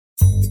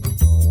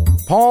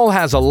Paul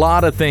has a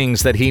lot of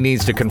things that he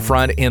needs to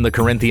confront in the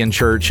Corinthian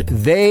church.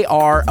 They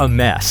are a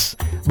mess.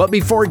 But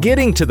before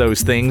getting to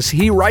those things,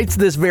 he writes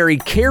this very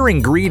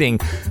caring greeting,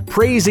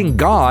 praising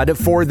God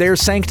for their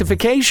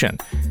sanctification.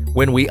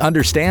 When we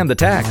understand the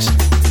text,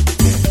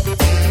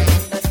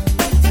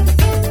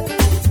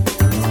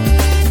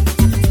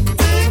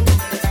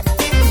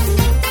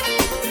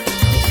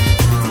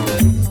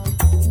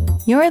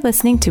 You're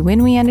listening to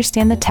When We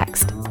Understand the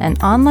Text, an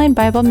online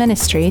Bible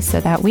ministry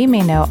so that we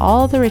may know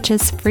all the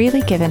riches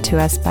freely given to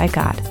us by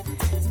God.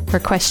 For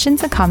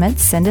questions and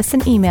comments, send us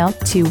an email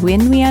to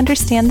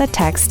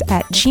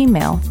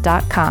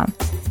whenweunderstandthetext@gmail.com.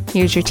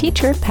 Here's your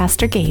teacher,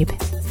 Pastor Gabe.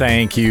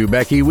 Thank you,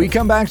 Becky. We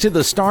come back to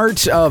the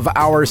start of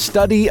our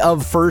study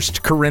of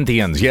 1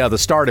 Corinthians. Yeah, the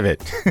start of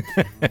it.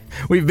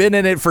 We've been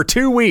in it for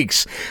 2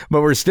 weeks,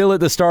 but we're still at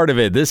the start of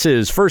it. This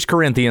is 1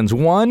 Corinthians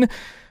 1,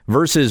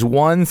 verses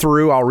 1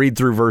 through, I'll read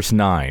through verse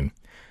 9.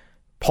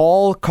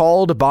 Paul,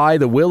 called by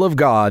the will of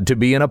God to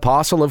be an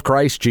apostle of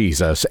Christ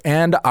Jesus,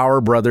 and our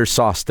brother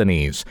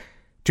Sosthenes,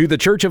 to the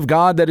church of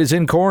God that is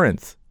in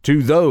Corinth,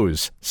 to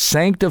those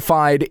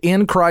sanctified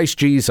in Christ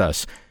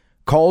Jesus,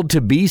 called to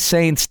be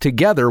saints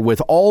together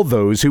with all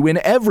those who in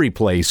every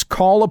place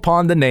call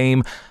upon the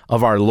name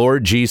of our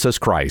Lord Jesus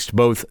Christ,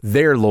 both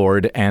their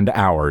Lord and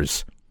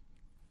ours.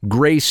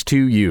 Grace to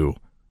you,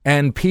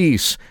 and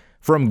peace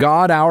from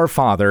God our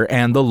Father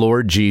and the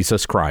Lord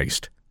Jesus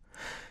Christ.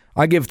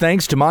 I give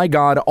thanks to my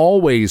God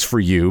always for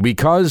you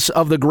because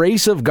of the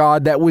grace of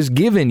God that was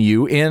given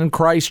you in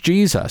Christ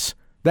Jesus,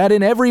 that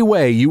in every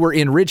way you were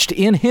enriched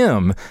in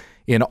him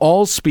in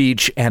all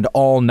speech and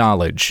all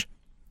knowledge,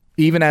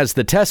 even as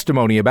the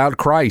testimony about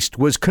Christ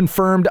was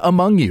confirmed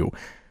among you,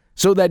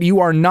 so that you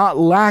are not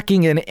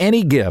lacking in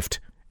any gift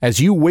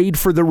as you wait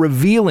for the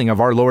revealing of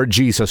our Lord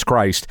Jesus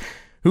Christ,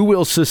 who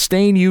will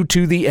sustain you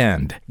to the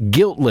end,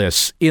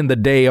 guiltless in the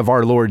day of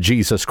our Lord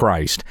Jesus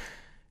Christ.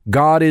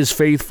 God is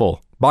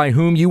faithful, by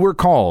whom you were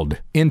called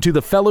into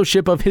the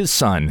fellowship of his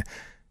Son,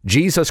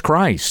 Jesus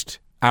Christ,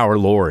 our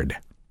Lord.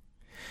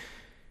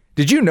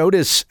 Did you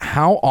notice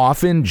how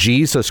often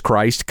Jesus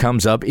Christ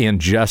comes up in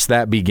just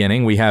that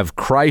beginning? We have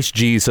Christ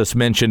Jesus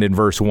mentioned in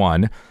verse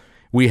 1.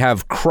 We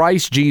have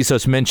Christ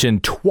Jesus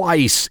mentioned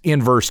twice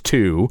in verse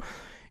 2.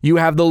 You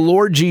have the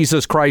Lord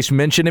Jesus Christ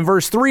mentioned in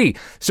verse 3.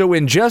 So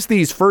in just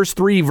these first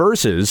 3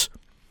 verses,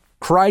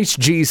 Christ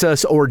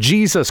Jesus or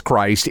Jesus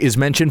Christ is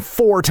mentioned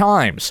 4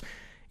 times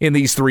in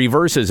these 3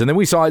 verses. And then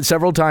we saw it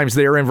several times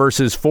there in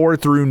verses 4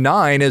 through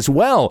 9 as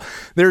well.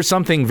 There's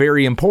something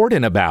very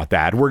important about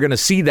that. We're going to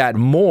see that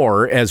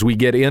more as we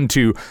get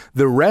into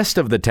the rest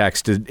of the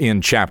text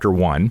in chapter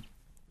 1.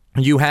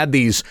 You had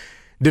these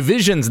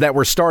divisions that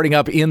were starting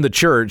up in the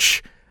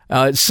church.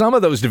 Some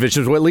of those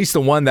divisions, well, at least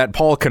the one that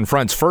Paul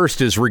confronts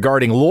first, is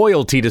regarding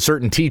loyalty to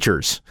certain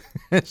teachers.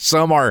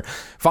 Some are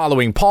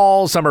following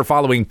Paul, some are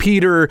following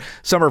Peter,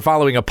 some are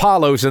following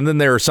Apollos, and then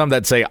there are some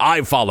that say,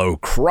 I follow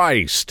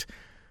Christ.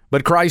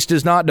 But Christ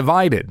is not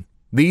divided.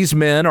 These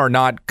men are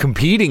not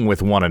competing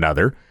with one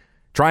another,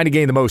 trying to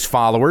gain the most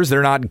followers.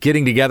 They're not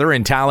getting together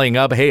and tallying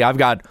up, hey, I've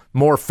got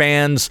more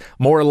fans,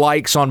 more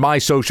likes on my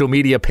social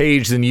media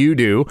page than you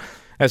do.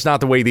 That's not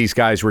the way these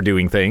guys were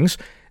doing things.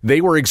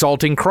 They were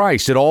exalting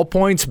Christ. It all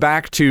points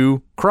back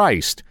to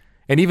Christ.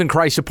 And even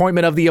Christ's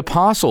appointment of the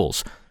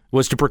apostles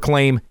was to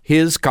proclaim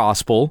his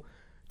gospel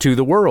to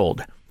the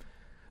world.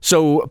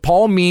 So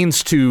Paul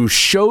means to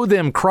show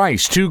them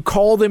Christ, to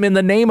call them in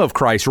the name of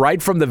Christ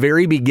right from the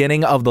very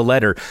beginning of the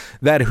letter,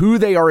 that who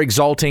they are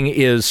exalting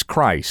is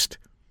Christ.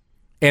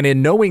 And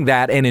in knowing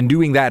that and in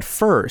doing that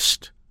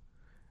first,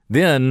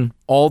 then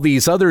all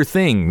these other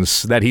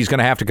things that he's going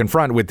to have to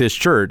confront with this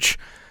church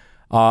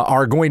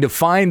are going to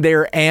find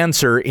their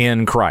answer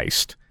in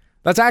Christ.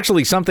 That's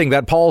actually something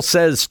that Paul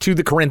says to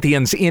the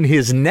Corinthians in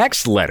his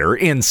next letter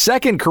in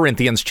 2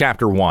 Corinthians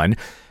chapter 1,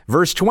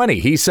 verse 20.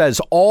 He says,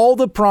 all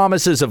the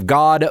promises of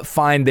God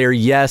find their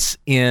yes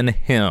in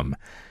him.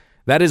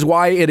 That is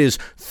why it is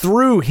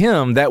through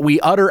him that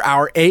we utter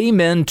our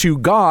amen to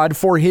God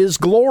for his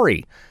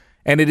glory.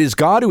 And it is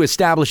God who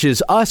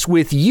establishes us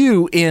with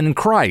you in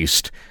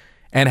Christ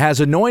and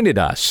has anointed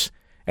us,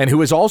 and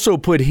who has also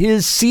put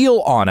his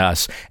seal on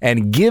us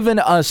and given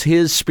us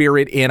his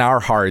Spirit in our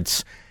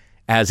hearts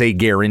as a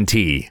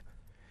guarantee.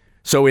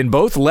 So in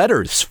both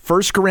letters,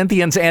 1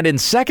 Corinthians and in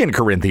 2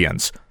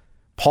 Corinthians,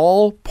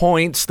 Paul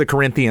points the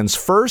Corinthians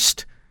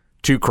first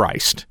to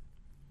Christ.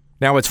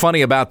 Now, what's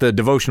funny about the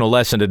devotional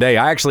lesson today,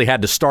 I actually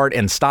had to start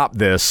and stop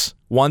this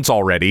once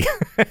already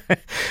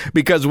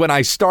because when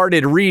I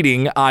started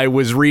reading, I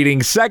was reading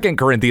 2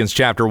 Corinthians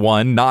chapter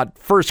 1, not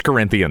 1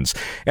 Corinthians.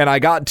 And I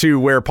got to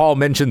where Paul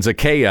mentions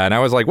Achaia, and I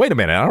was like, wait a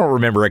minute, I don't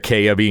remember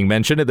Achaia being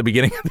mentioned at the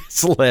beginning of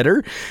this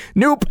letter.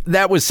 Nope,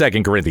 that was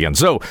 2 Corinthians.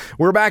 So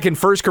we're back in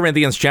 1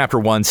 Corinthians chapter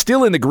 1,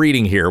 still in the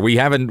greeting here. We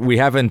haven't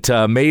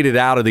made it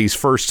out of these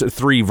first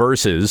 3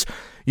 verses.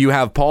 You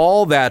have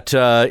Paul that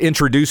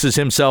introduces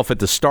himself at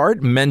the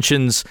start,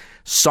 mentions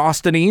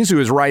Sosthenes, who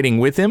is writing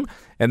with him,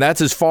 and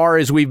that's as far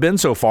as we've been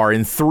so far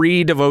in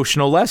 3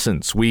 devotional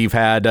lessons. We've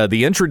had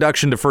the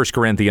introduction to 1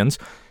 Corinthians,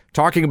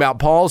 talking about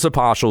Paul's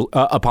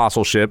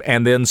apostleship,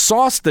 and then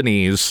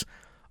Sosthenes'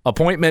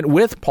 appointment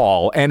with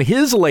Paul and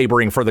his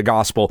laboring for the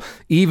gospel,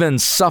 even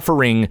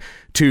suffering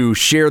to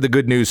share the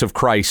good news of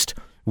Christ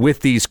with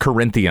these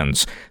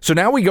Corinthians. So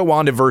now we go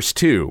on to verse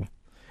 2,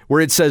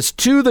 where it says,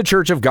 to the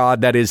church of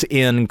God that is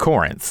in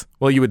Corinth.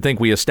 Well, you would think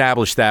we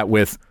established that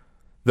with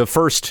the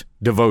first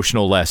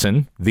devotional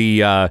lesson,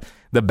 the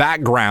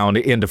background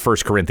into 1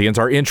 Corinthians,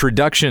 our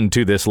introduction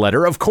to this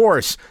letter. Of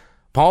course,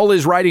 Paul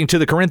is writing to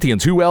the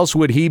Corinthians. Who else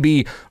would he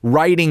be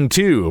writing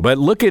to? But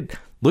look at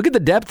the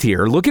depth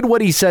here. Look at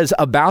what he says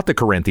about the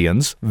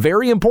Corinthians.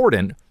 Very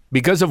important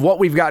because of what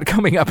we've got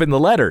coming up in the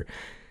letter.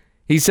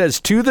 He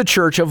says, to the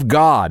church of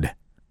God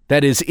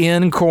that is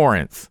in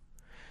Corinth.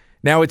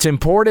 Now, it's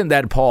important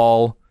that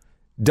Paul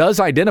does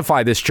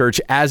identify this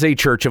church as a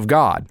church of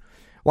God.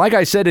 Like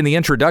I said in the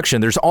introduction,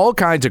 there's all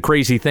kinds of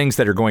crazy things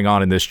that are going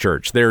on in this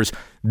church. There's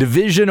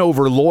division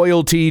over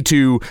loyalty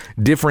to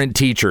different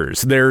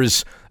teachers.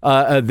 There's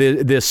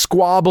this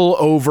squabble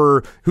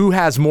over who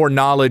has more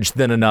knowledge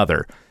than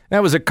another.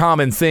 That was a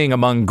common thing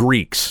among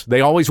Greeks. They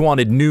always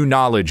wanted new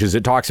knowledge, as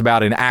it talks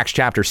about in Acts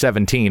chapter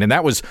 17. And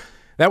that was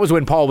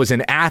when Paul was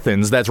in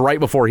Athens. That's right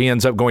before he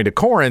ends up going to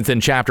Corinth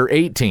in chapter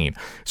 18.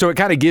 So it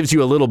kind of gives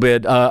you a little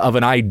bit of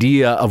an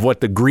idea of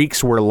what the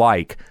Greeks were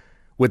like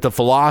with the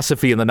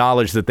philosophy and the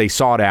knowledge that they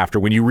sought after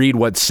when you read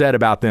what's said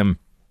about them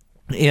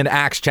in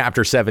Acts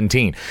chapter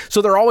 17.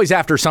 So they're always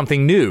after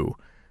something new.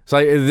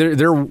 So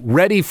they're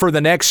ready for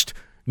the next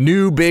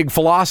new big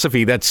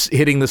philosophy that's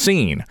hitting the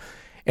scene.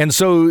 And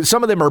so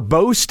some of them are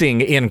boasting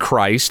in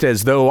Christ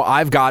as though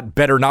I've got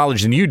better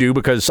knowledge than you do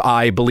because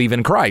I believe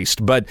in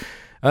Christ. But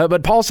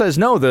Paul says,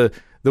 no, the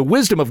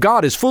wisdom of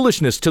God is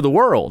foolishness to the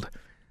world.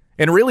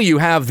 And really you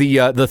have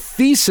the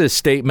thesis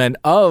statement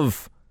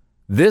of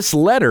this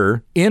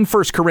letter in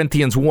 1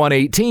 Corinthians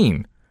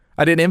 1:18.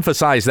 I didn't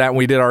emphasize that when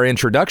we did our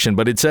introduction,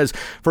 but it says,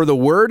 for the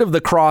word of the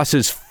cross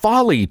is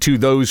folly to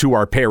those who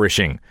are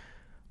perishing,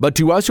 but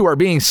to us who are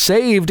being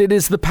saved, it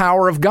is the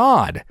power of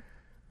God.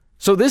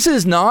 So this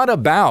is not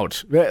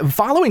about,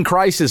 following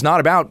Christ is not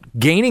about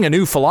gaining a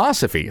new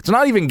philosophy. It's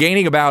not even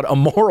gaining about a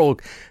moral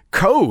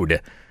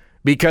code,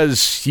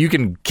 because you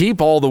can keep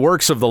all the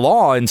works of the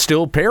law and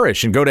still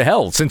perish and go to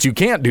hell, since you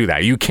can't do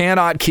that. You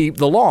cannot keep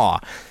the law.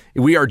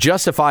 We are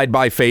justified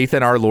by faith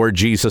in our Lord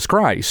Jesus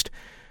Christ.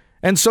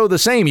 And so the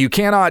same, you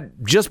cannot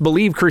just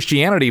believe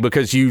Christianity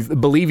because you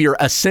believe you're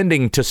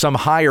ascending to some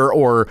higher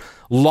or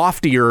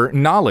loftier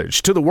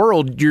knowledge. To the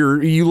world,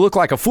 you look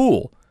like a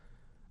fool.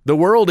 The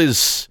world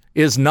is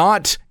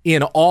not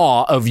in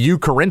awe of you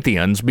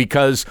Corinthians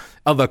because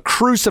of a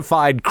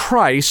crucified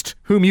Christ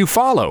whom you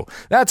follow.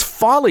 That's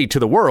folly to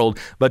the world,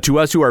 but to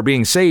us who are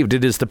being saved,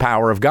 it is the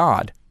power of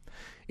God.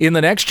 In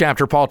the next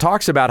chapter, Paul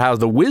talks about how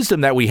the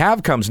wisdom that we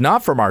have comes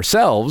not from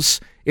ourselves,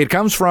 it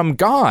comes from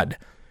God,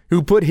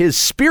 who put his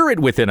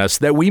spirit within us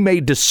that we may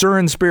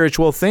discern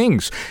spiritual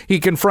things. He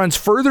confronts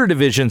further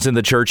divisions in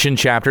the church in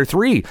chapter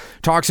 3,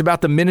 talks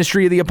about the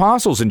ministry of the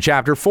apostles in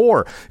chapter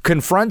 4,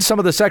 confronts some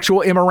of the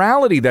sexual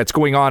immorality that's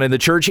going on in the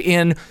church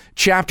in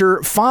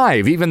chapter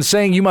 5, even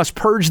saying you must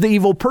purge the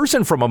evil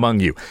person from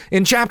among you.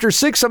 In chapter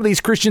 6, some of these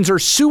Christians are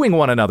suing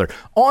one another.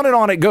 On and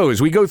on it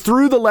goes. We go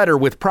through the letter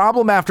with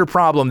problem after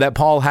problem that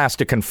Paul has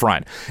to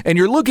confront. And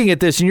you're looking at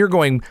this and you're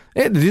going,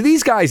 do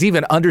these guys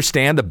even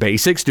understand the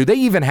basics? Do they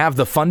even have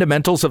the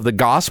fundamentals of the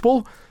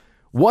gospel?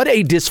 What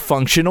a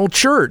dysfunctional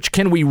church.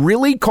 Can we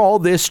really call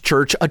this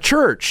church a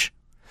church?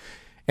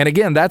 And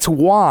again, that's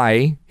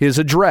why his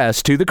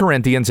address to the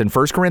Corinthians in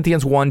 1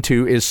 Corinthians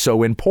 1:2 is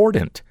so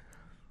important.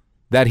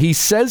 That he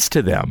says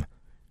to them,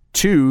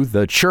 to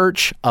the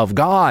church of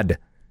God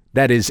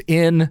that is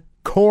in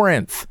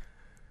Corinth.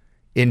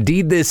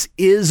 Indeed, this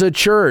is a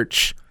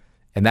church.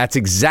 And that's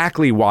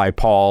exactly why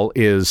Paul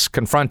is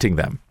confronting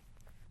them.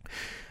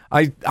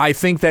 I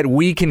think that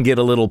we can get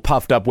a little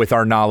puffed up with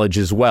our knowledge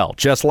as well,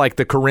 just like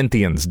the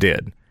Corinthians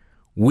did.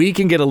 We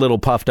can get a little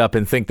puffed up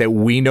and think that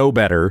we know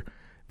better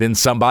than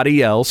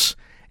somebody else,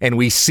 and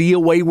we see a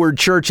wayward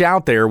church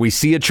out there. We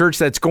see a church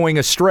that's going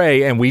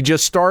astray, and we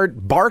just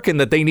start barking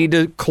that they need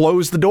to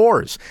close the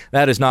doors.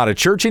 That is not a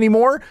church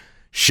anymore.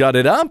 Shut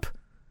it up.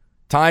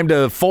 Time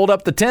to fold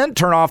up the tent,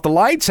 turn off the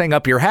lights, hang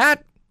up your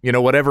hat,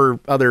 whatever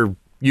other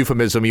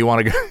euphemism you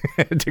want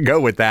to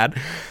go with that.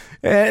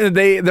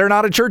 They're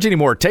not a church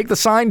anymore. Take the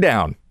sign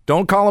down.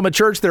 Don't call them a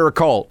church. They're a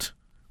cult,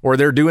 or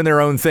they're doing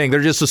their own thing.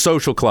 They're just a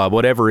social club,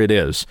 whatever it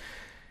is.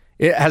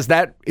 Is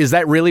that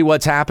really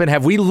what's happened?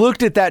 Have we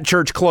looked at that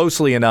church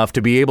closely enough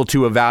to be able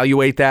to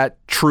evaluate that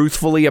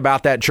truthfully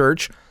about that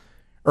church?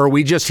 Or are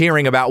we just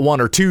hearing about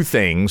one or two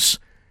things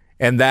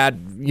and that,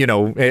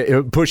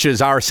 it pushes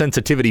our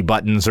sensitivity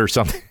buttons or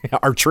something,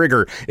 our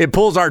trigger. It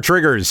pulls our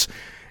triggers.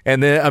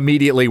 And then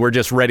immediately we're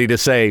just ready to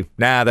say,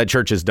 nah, that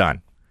church is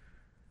done.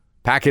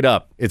 Pack it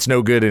up. It's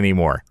no good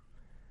anymore.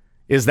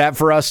 Is that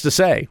for us to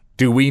say?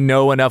 Do we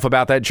know enough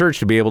about that church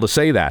to be able to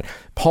say that?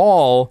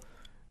 Paul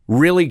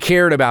really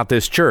cared about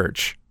this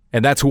church,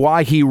 and that's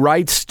why he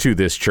writes to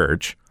this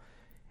church.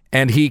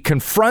 And he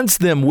confronts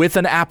them with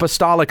an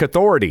apostolic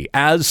authority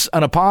as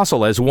an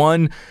apostle, as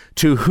one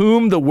to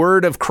whom the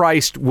word of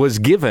Christ was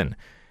given,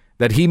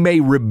 that he may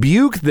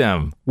rebuke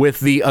them with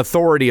the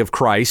authority of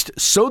Christ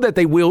so that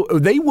they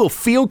will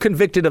feel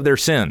convicted of their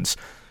sins.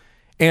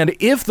 And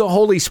if the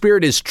Holy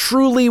Spirit is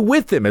truly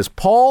with them, as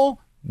Paul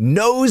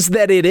knows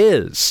that it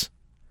is,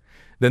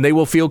 then they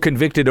will feel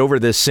convicted over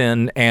this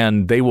sin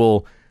and they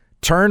will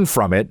turn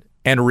from it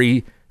and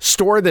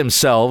restore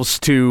themselves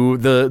to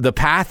the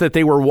path that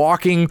they were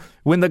walking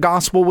when the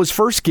gospel was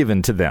first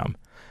given to them.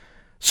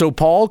 So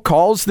Paul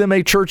calls them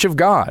a church of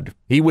God.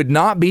 He would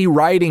not be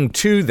writing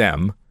to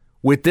them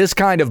with this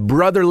kind of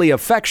brotherly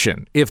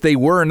affection if they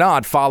were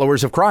not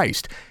followers of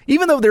Christ.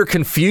 Even though they're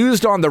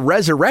confused on the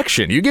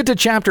resurrection, you get to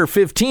chapter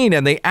 15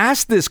 and they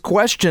ask this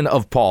question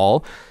of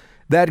Paul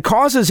that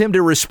causes him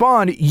to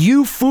respond,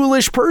 "You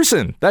foolish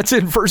person." That's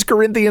in 1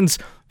 Corinthians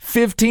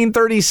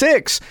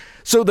 15:36.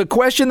 So the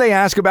question they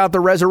ask about the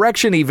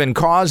resurrection even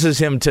causes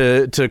him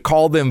to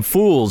call them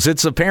fools.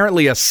 It's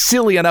apparently a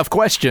silly enough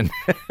question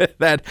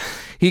that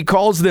he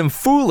calls them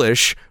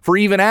foolish for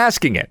even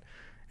asking it.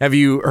 Have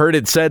you heard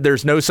it said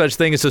there's no such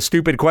thing as a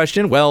stupid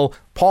question? Well,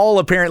 Paul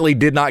apparently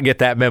did not get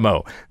that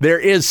memo. There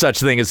is such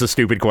thing as a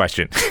stupid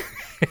question.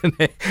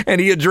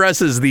 And he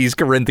addresses these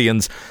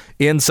Corinthians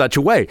in such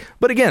a way.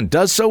 But again,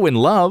 does so in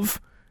love.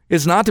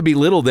 It's not to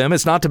belittle them.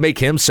 It's not to make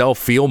himself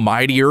feel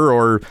mightier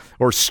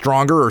or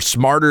stronger or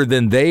smarter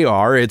than they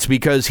are. It's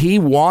because he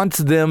wants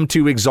them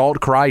to exalt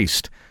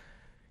Christ.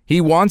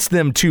 He wants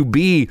them to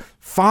be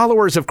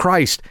followers of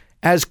Christ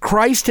as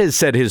Christ has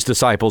said his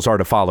disciples are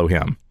to follow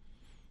him.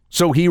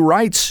 So he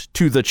writes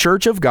to the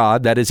church of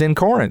God that is in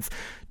Corinth,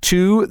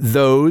 to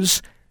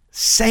those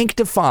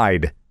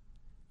sanctified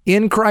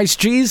in Christ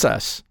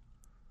Jesus.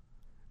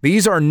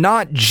 These are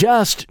not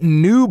just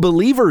new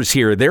believers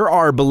here. There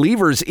are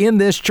believers in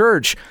this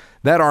church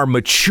that are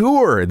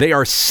mature. They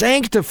are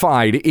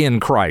sanctified in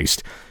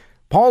Christ.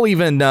 Paul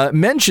even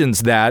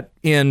mentions that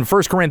in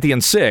 1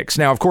 Corinthians 6.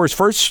 Now, of course,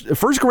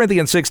 1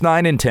 Corinthians 6,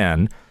 9, and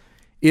 10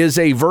 is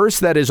a verse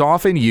that is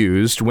often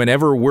used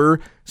whenever we're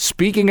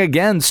speaking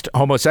against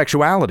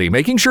homosexuality,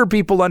 making sure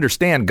people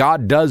understand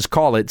God does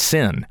call it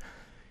sin.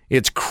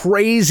 It's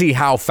crazy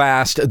how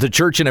fast the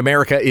church in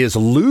America is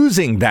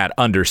losing that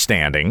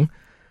understanding.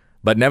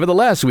 But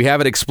nevertheless, we have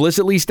it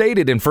explicitly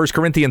stated in 1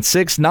 Corinthians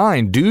 6,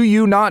 9, "Do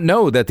you not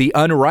know that the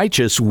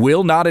unrighteous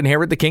will not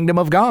inherit the kingdom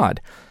of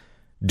God?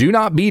 Do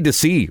not be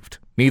deceived.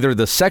 Neither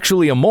the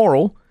sexually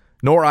immoral,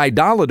 nor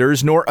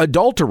idolaters, nor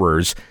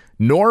adulterers,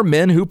 nor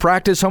men who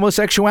practice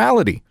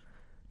homosexuality,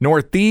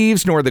 nor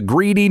thieves, nor the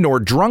greedy, nor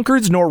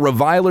drunkards, nor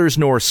revilers,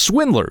 nor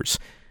swindlers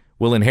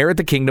will inherit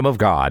the kingdom of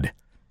God.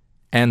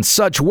 And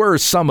such were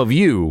some of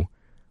you,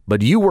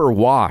 but you were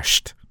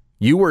washed,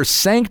 you were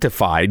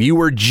sanctified, you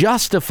were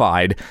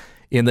justified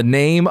in the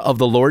name of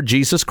the Lord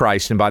Jesus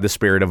Christ and by the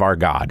Spirit of our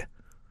God."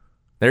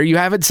 There you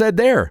have it said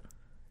there.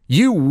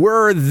 You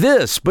were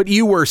this, but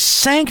you were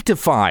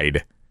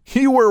sanctified.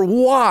 You were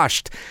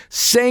washed,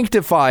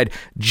 sanctified,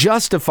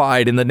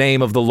 justified in the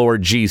name of the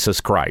Lord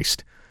Jesus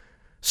Christ.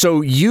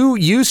 So you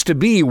used to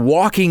be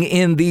walking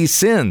in these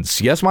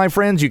sins. Yes, my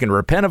friends, you can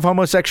repent of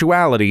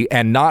homosexuality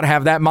and not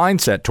have that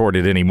mindset toward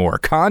it anymore.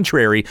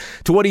 Contrary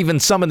to what even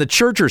some in the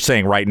church are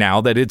saying right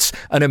now, that it's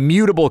an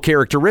immutable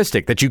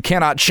characteristic, that you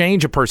cannot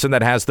change a person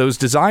that has those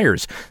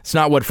desires. It's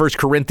not what 1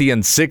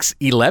 Corinthians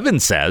 6:11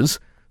 says.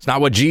 It's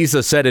not what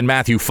Jesus said in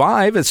Matthew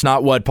 5. It's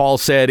not what Paul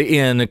said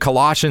in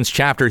Colossians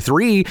chapter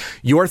 3.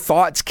 Your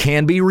thoughts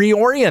can be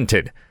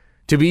reoriented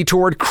to be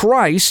toward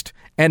Christ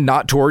and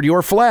not toward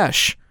your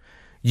flesh.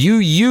 You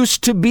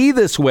used to be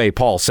this way,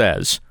 Paul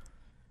says,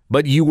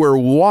 but you were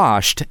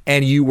washed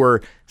and you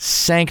were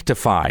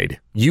sanctified.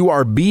 You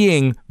are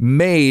being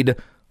made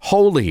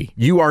holy.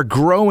 You are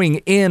growing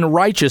in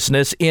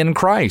righteousness in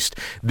Christ.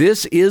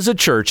 This is a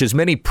church, as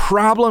many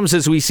problems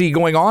as we see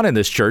going on in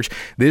this church,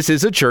 this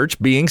is a church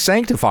being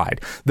sanctified.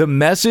 The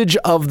message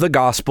of the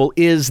gospel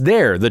is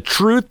there. The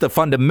truth, the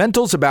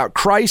fundamentals about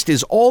Christ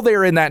is all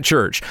there in that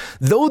church.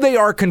 Though they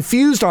are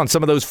confused on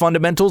some of those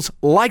fundamentals,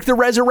 like the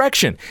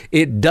resurrection,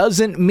 it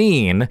doesn't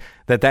mean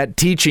that that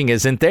teaching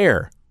isn't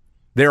there.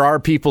 There are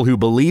people who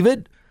believe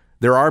it.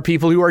 There are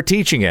people who are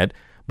teaching it.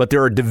 But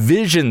there are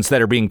divisions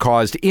that are being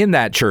caused in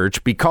that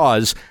church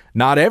because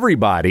not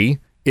everybody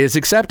is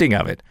accepting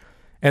of it.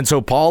 And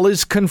so Paul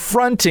is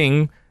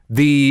confronting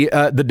the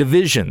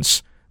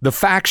divisions, the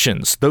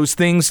factions, those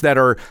things that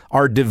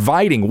are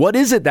dividing. What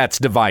is it that's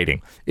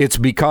dividing? It's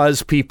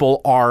because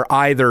people are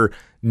either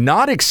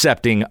not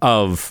accepting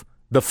of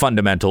the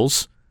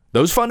fundamentals,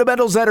 those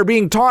fundamentals that are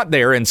being taught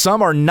there, and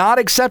some are not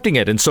accepting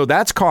it. And so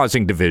that's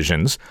causing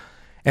divisions.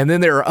 And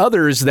then there are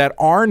others that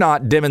are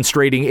not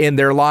demonstrating in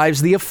their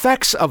lives the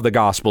effects of the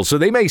gospel. So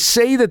they may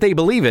say that they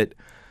believe it,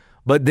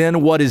 but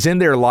then what is in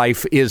their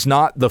life is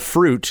not the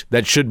fruit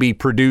that should be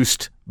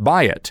produced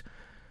by it.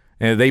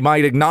 And they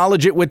might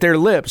acknowledge it with their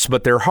lips,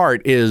 but their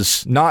heart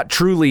is not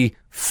truly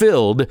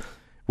filled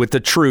with the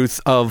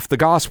truth of the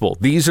gospel.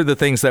 These are the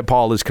things that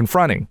Paul is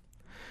confronting.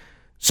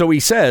 So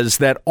he says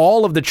that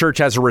all of the church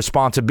has a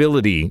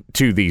responsibility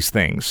to these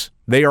things.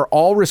 They are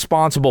all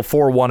responsible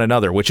for one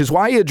another, which is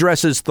why he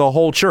addresses the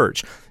whole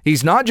church.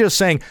 He's not just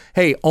saying,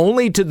 hey,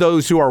 only to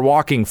those who are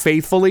walking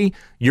faithfully,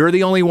 you're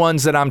the only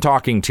ones that I'm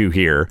talking to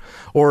here.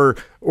 Or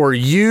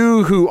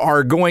you who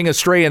are going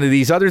astray into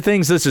these other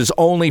things, this is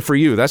only for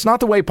you. That's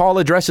not the way Paul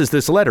addresses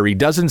this letter. He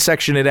doesn't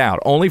section it out.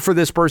 Only for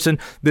this person,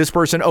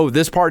 oh,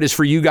 this part is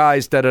for you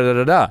guys,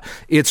 da-da-da-da-da.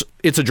 It's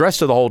addressed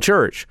to the whole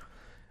church.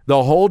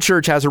 The whole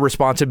church has a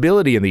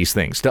responsibility in these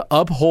things to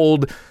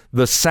uphold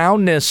the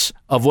soundness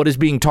of what is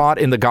being taught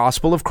in the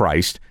gospel of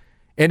Christ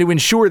and to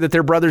ensure that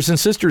their brothers and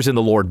sisters in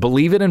the Lord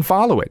believe it and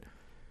follow it,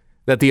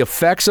 that the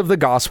effects of the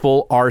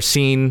gospel are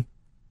seen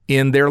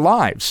in their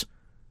lives,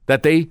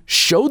 that they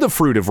show the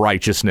fruit of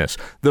righteousness,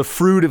 the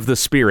fruit of the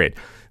Spirit,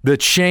 the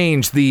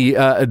change,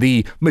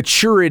 the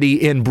maturity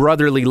in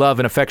brotherly love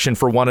and affection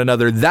for one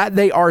another that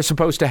they are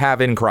supposed to have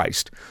in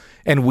Christ.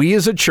 And we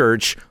as a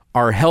church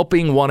are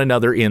helping one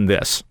another in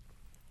this.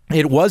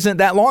 It wasn't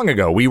that long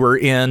ago. We were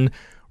in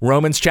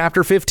Romans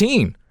chapter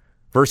 15,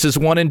 verses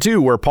 1 and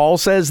 2, where Paul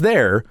says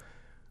there,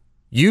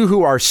 you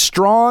who are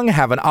strong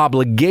have an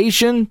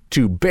obligation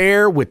to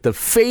bear with the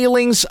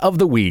failings of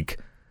the weak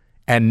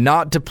and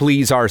not to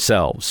please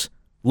ourselves.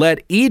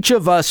 Let each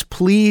of us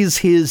please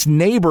his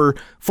neighbor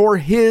for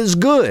his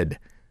good,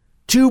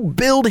 to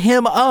build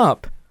him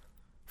up.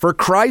 For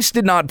Christ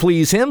did not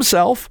please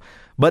himself,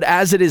 but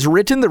as it is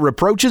written, the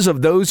reproaches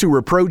of those who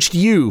reproached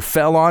you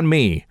fell on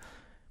me.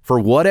 For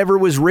whatever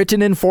was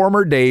written in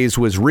former days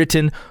was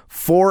written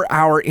for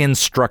our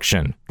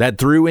instruction, that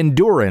through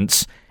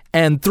endurance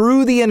and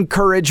through the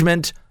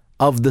encouragement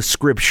of the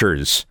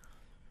Scriptures,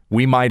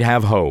 we might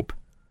have hope.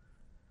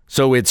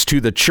 So it's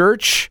to the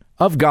church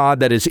of God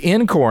that is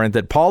in Corinth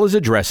that Paul is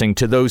addressing,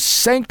 to those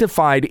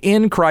sanctified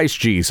in Christ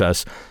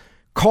Jesus,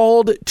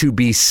 called to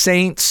be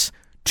saints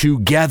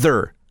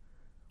together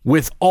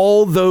with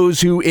all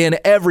those who in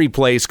every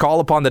place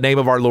call upon the name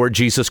of our Lord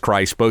Jesus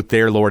Christ, both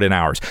their Lord and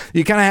ours.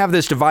 You kind of have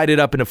this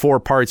divided up into four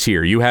parts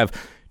here. You have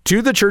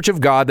to the church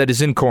of God that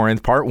is in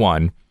Corinth, part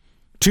 1,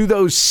 to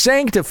those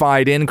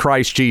sanctified in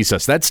Christ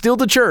Jesus. That's still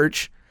the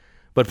church,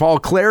 but Paul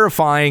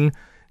clarifying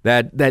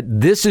that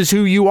this is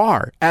who you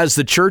are. As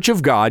the church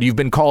of God, you've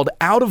been called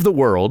out of the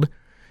world.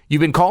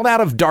 You've been called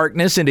out of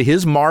darkness into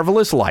his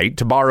marvelous light,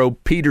 to borrow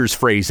Peter's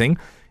phrasing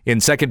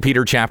in 2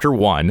 Peter chapter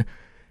 1.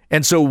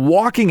 And so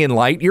walking in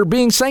light, you're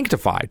being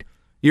sanctified.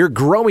 You're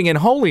growing in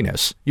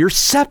holiness. You're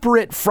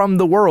separate from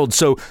the world.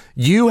 So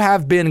you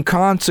have been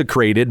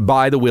consecrated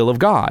by the will of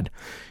God.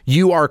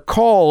 You are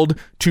called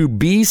to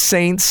be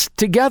saints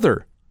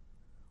together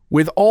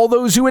with all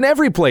those who in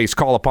every place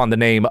call upon the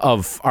name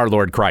of our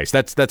Lord Christ.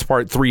 That's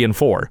part 3 and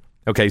 4.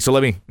 Okay, so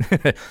let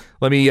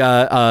me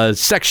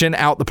section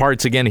out the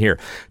parts again here.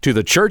 To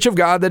the church of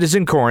God that is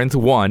in Corinth,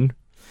 1.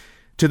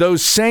 To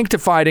those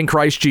sanctified in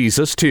Christ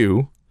Jesus,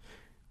 2.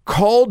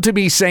 Called to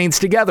be saints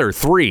together,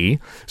 3.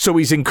 So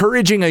he's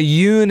encouraging a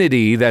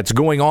unity that's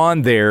going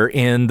on there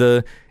in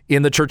the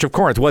church of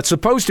Corinth. What's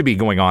supposed to be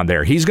going on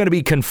there? He's going to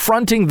be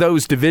confronting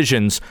those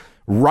divisions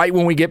right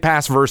when we get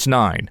past verse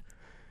 9.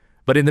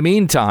 But in the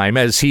meantime,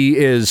 as he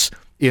is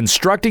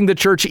instructing the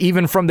church,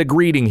 even from the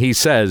greeting, he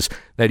says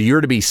that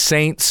you're to be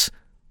saints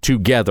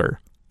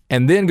together.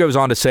 And then goes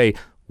on to say,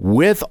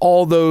 with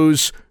all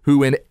those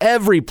who in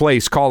every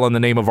place call on the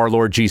name of our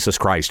Lord Jesus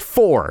Christ.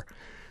 4.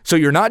 So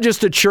you're not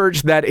just a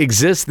church that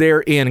exists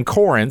there in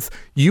Corinth.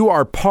 You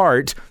are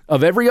part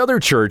of every other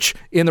church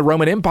in the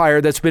Roman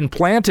Empire that's been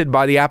planted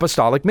by the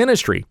apostolic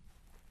ministry.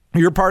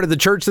 You're part of the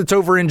church that's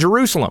over in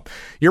Jerusalem.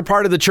 You're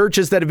part of the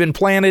churches that have been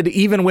planted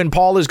even when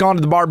Paul has gone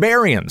to the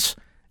barbarians,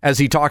 as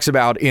he talks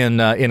about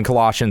in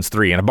Colossians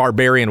 3. And a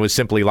barbarian was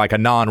simply like a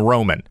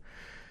non-Roman.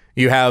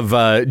 You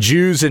have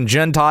Jews and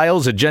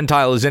Gentiles. A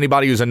Gentile is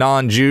anybody who's a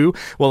non-Jew.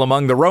 Well,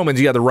 among the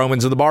Romans, you have the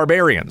Romans and the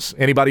barbarians.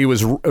 Anybody who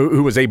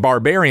was a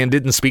barbarian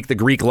didn't speak the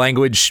Greek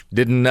language,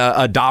 didn't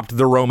adopt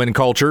the Roman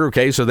culture.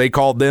 Okay, so they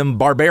called them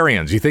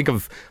barbarians. You think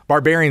of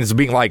barbarians as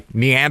being like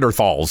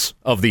Neanderthals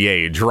of the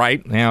age,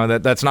 right? You know,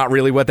 that's not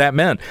really what that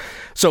meant.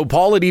 So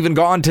Paul had even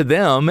gone to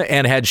them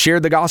and had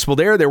shared the gospel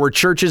there. There were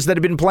churches that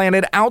had been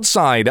planted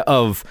outside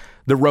of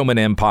the Roman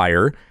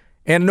Empire.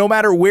 And no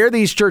matter where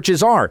these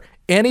churches are,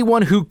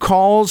 anyone who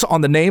calls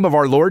on the name of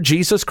our Lord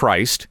Jesus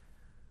Christ,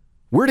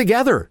 we're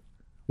together.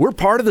 We're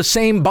part of the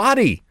same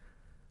body.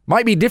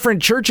 Might be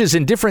different churches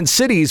in different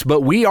cities,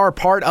 but we are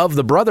part of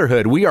the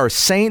brotherhood. We are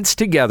saints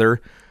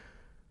together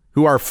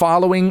who are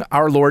following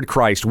our Lord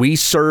Christ. We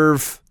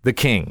serve the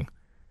King.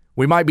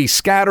 We might be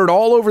scattered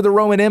all over the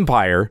Roman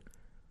Empire,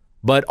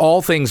 but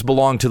all things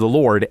belong to the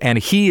Lord, and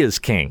he is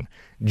King.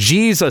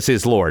 Jesus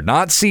is Lord,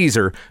 not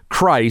Caesar.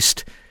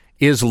 Christ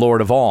is Lord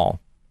of all.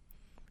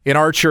 In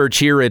our church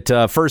here at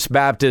First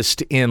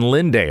Baptist in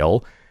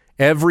Lindale,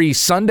 every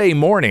Sunday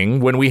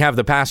morning when we have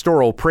the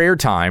pastoral prayer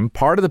time,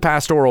 part of the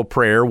pastoral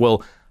prayer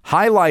will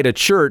highlight a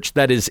church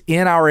that is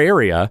in our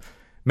area,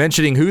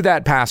 mentioning who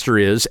that pastor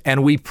is,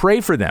 and we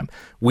pray for them.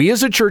 We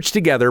as a church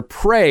together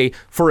pray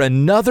for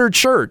another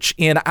church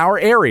in our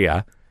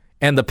area,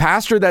 and the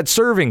pastor that's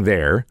serving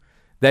there,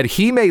 that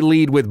he may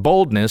lead with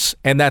boldness,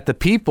 and that the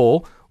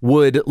people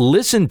would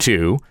listen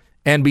to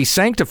and be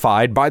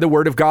sanctified by the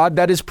word of God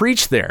that is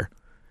preached there.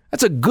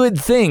 That's a good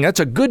thing. That's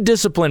a good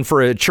discipline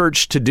for a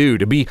church to do,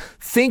 to be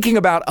thinking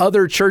about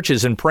other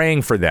churches and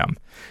praying for them.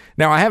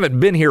 Now, I haven't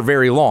been here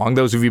very long.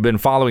 Those of you who've been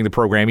following the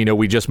program, you know,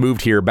 we just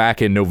moved here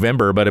back in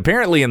November, but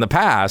apparently in the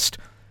past,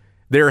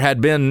 there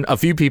had been a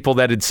few people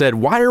that had said,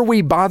 why are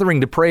we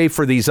bothering to pray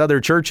for these other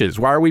churches?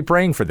 Why are we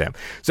praying for them?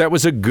 So that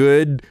was a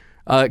good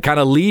kind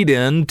of lead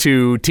in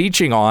to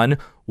teaching on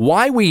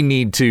why we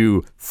need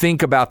to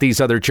think about these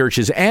other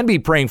churches and be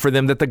praying for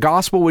them, that the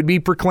gospel would be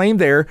proclaimed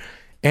there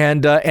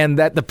and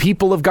that the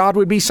people of God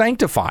would be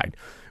sanctified.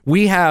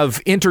 We have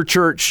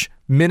interchurch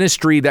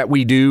ministry that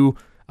we do.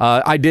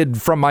 I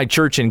did from my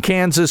church in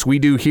Kansas. We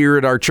do here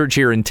at our church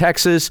here in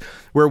Texas,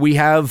 where we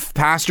have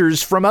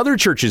pastors from other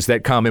churches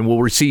that come and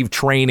will receive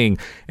training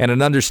and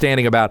an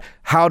understanding about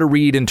how to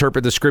read,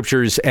 interpret the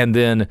scriptures, and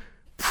then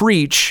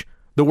preach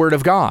the word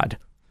of God.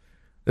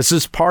 This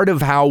is part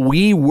of how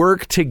we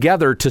work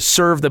together to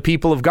serve the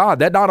people of God.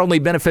 That not only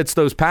benefits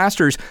those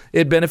pastors,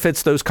 it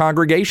benefits those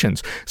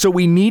congregations. So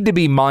we need to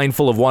be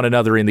mindful of one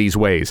another in these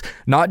ways,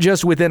 not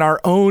just within our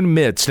own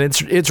midst. And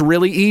it's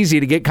really easy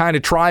to get kind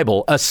of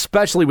tribal,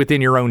 especially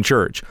within your own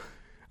church.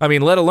 I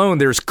mean, let alone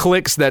there's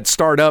cliques that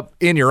start up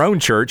in your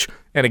own church.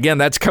 And again,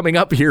 that's coming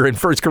up here in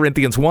 1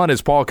 Corinthians 1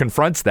 as Paul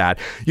confronts that.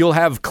 You'll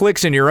have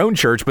cliques in your own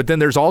church, but then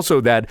there's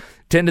also that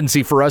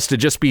tendency for us to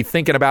just be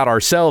thinking about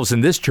ourselves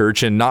in this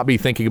church and not be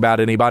thinking about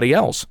anybody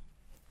else.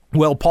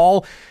 Well,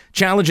 Paul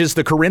challenges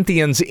the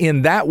Corinthians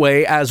in that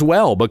way as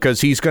well,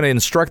 because he's going to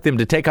instruct them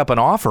to take up an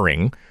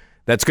offering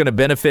that's going to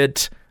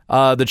benefit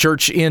the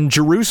church in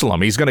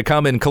Jerusalem. He's going to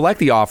come and collect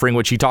the offering,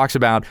 which he talks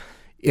about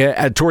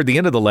toward the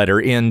end of the letter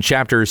in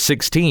chapter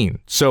 16.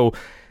 So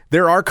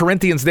there are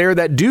Corinthians there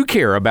that do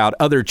care about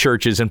other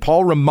churches, and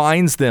Paul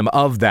reminds them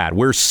of that.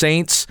 We're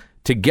saints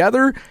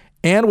together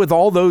and with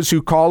all those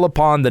who call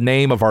upon the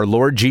name of our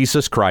Lord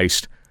Jesus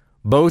Christ,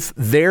 both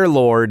their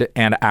Lord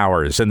and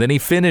ours. And then he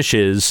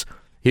finishes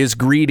his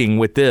greeting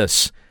with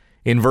this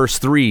in verse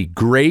 3,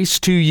 grace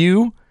to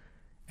you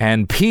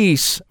and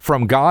peace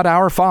from God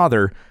our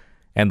Father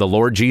and the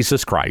Lord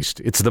Jesus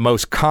Christ. It's the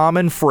most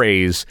common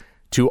phrase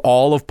to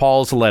all of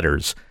Paul's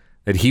letters,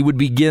 that he would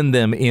begin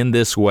them in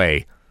this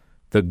way.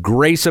 The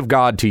grace of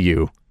God to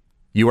you.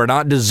 You are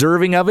not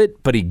deserving of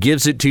it, but he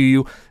gives it to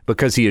you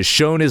because he has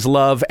shown his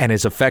love and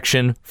his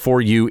affection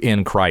for you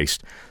in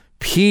Christ.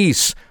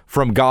 Peace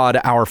from God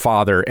our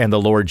Father and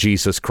the Lord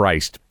Jesus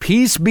Christ.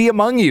 Peace be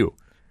among you.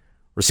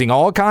 We're seeing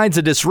all kinds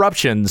of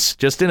disruptions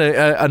just in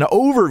an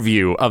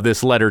overview of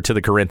this letter to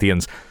the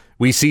Corinthians.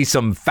 We see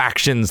some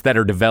factions that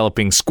are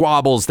developing,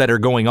 squabbles that are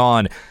going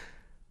on.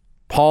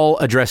 Paul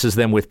addresses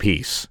them with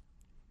peace.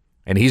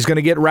 And he's going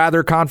to get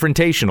rather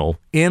confrontational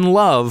in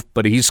love,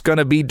 but he's going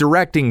to be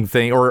directing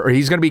things, or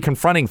he's going to be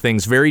confronting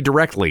things very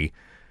directly.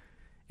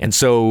 And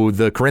so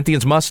the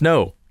Corinthians must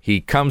know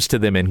he comes to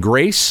them in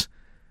grace.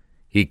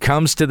 He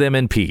comes to them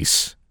in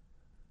peace,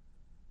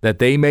 that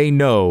they may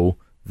know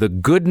the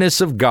goodness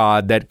of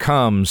God that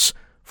comes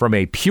from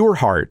a pure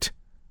heart,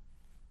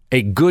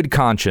 a good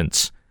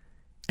conscience,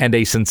 and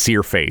a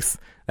sincere faith.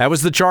 That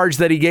was the charge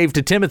that he gave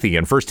to Timothy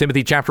in 1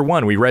 Timothy chapter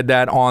 1. We read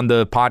that on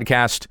the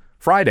podcast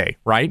Friday,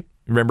 right?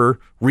 Remember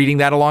reading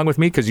that along with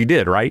me? Because you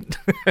did, right?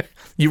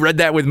 You read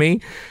that with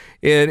me?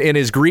 In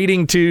his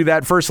greeting to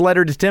that first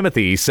letter to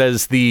Timothy, he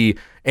says, the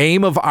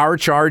aim of our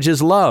charge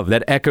is love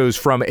that echoes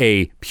from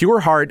a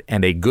pure heart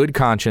and a good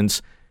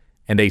conscience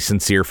and a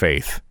sincere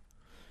faith.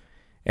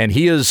 And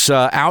he is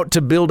out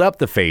to build up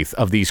the faith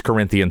of these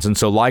Corinthians. And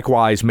so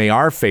likewise, may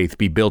our faith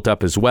be built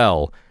up as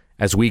well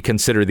as we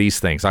consider these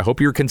things. I hope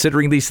you're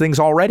considering these things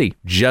already,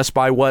 just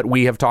by what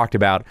we have talked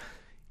about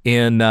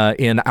in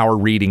our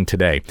reading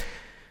today.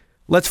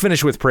 Let's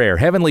finish with prayer.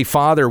 Heavenly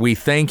Father, we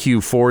thank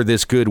you for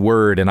this good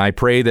word, and I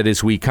pray that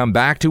as we come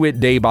back to it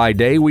day by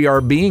day, we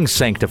are being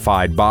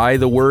sanctified by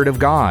the word of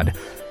God,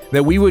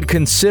 that we would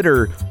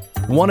consider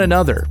one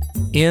another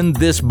in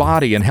this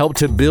body and help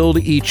to build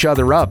each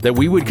other up, that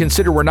we would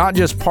consider we're not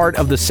just part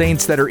of the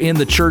saints that are in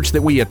the church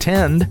that we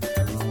attend,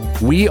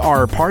 we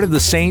are part of the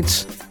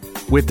saints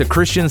with the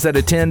Christians that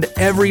attend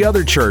every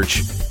other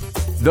church,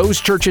 those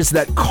churches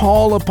that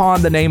call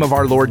upon the name of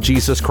our Lord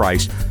Jesus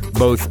Christ,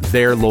 both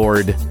their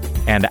Lord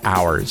and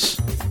ours.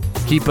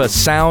 Keep us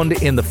sound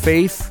in the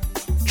faith,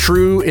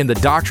 true in the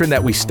doctrine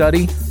that we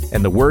study,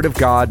 and the word of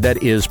God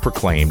that is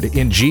proclaimed.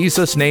 In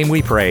Jesus' name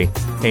we pray,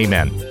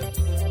 amen.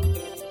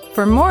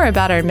 For more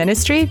about our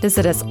ministry,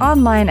 visit us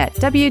online at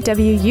www.utt.com.